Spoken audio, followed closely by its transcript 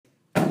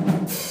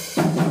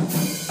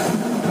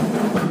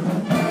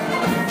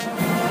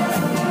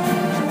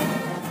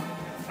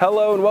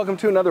Hello and welcome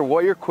to another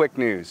Warrior Quick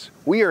News.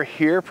 We are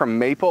here from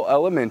Maple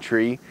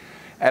Elementary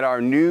at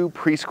our new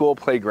preschool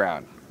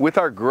playground. With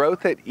our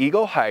growth at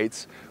Eagle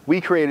Heights,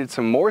 we created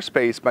some more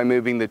space by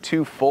moving the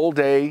 2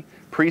 full-day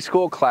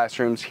preschool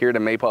classrooms here to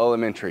Maple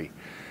Elementary.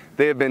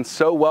 They have been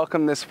so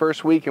welcome this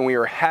first week and we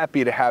are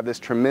happy to have this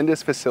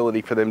tremendous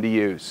facility for them to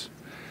use.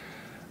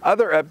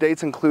 Other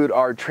updates include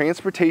our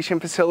transportation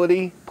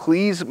facility.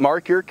 Please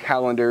mark your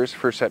calendars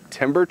for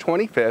September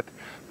 25th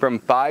from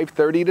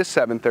 5:30 to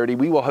 7:30.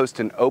 We will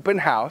host an open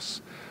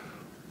house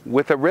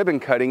with a ribbon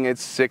cutting at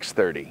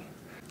 6:30.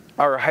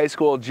 Our high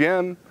school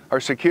gym,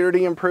 our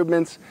security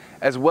improvements,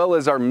 as well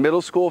as our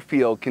middle school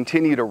field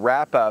continue to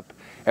wrap up,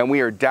 and we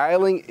are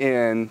dialing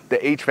in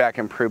the HVAC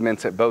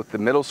improvements at both the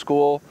middle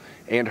school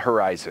and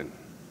Horizon.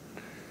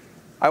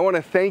 I want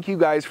to thank you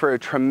guys for a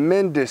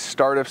tremendous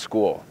start of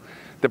school.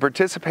 The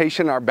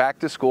participation in our back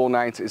to school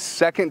nights is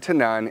second to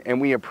none, and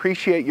we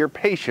appreciate your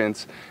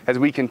patience as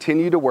we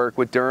continue to work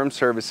with Durham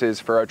Services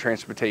for our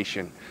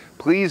transportation.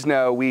 Please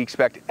know we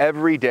expect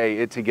every day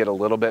it to get a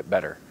little bit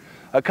better.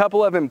 A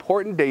couple of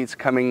important dates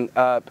coming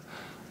up.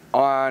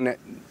 On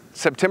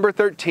September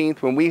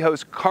 13th, when we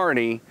host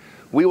Kearney,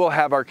 we will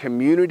have our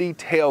community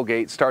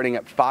tailgate starting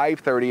at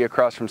 5:30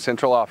 across from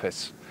Central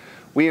Office.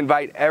 We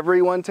invite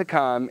everyone to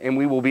come, and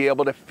we will be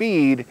able to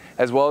feed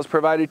as well as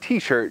provide a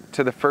t-shirt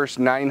to the first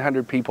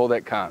 900 people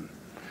that come.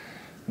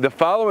 The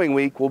following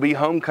week will be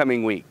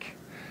homecoming week.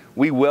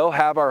 We will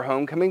have our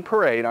homecoming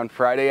parade on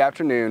Friday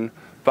afternoon,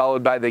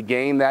 followed by the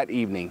game that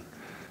evening.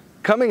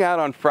 Coming out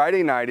on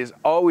Friday night is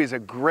always a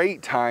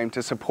great time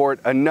to support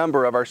a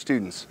number of our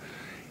students.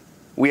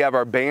 We have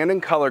our band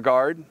and color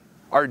guard,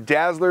 our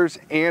dazzlers,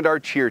 and our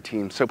cheer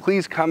team, so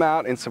please come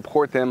out and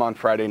support them on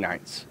Friday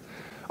nights.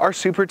 Our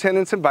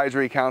Superintendent's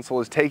Advisory Council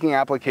is taking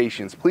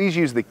applications. Please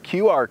use the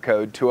QR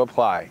code to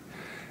apply.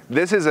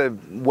 This is a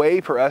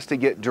way for us to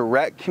get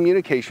direct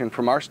communication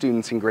from our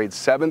students in grades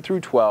 7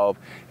 through 12,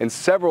 and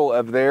several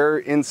of their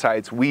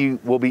insights we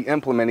will be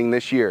implementing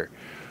this year.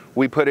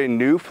 We put in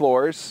new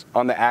floors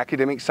on the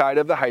academic side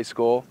of the high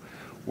school.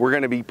 We're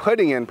going to be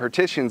putting in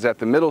partitions at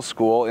the middle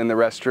school in the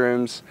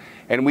restrooms,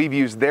 and we've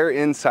used their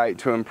insight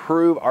to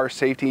improve our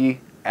safety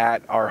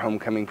at our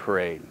homecoming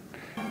parade.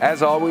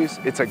 As always,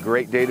 it's a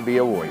great day to be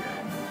a Warrior.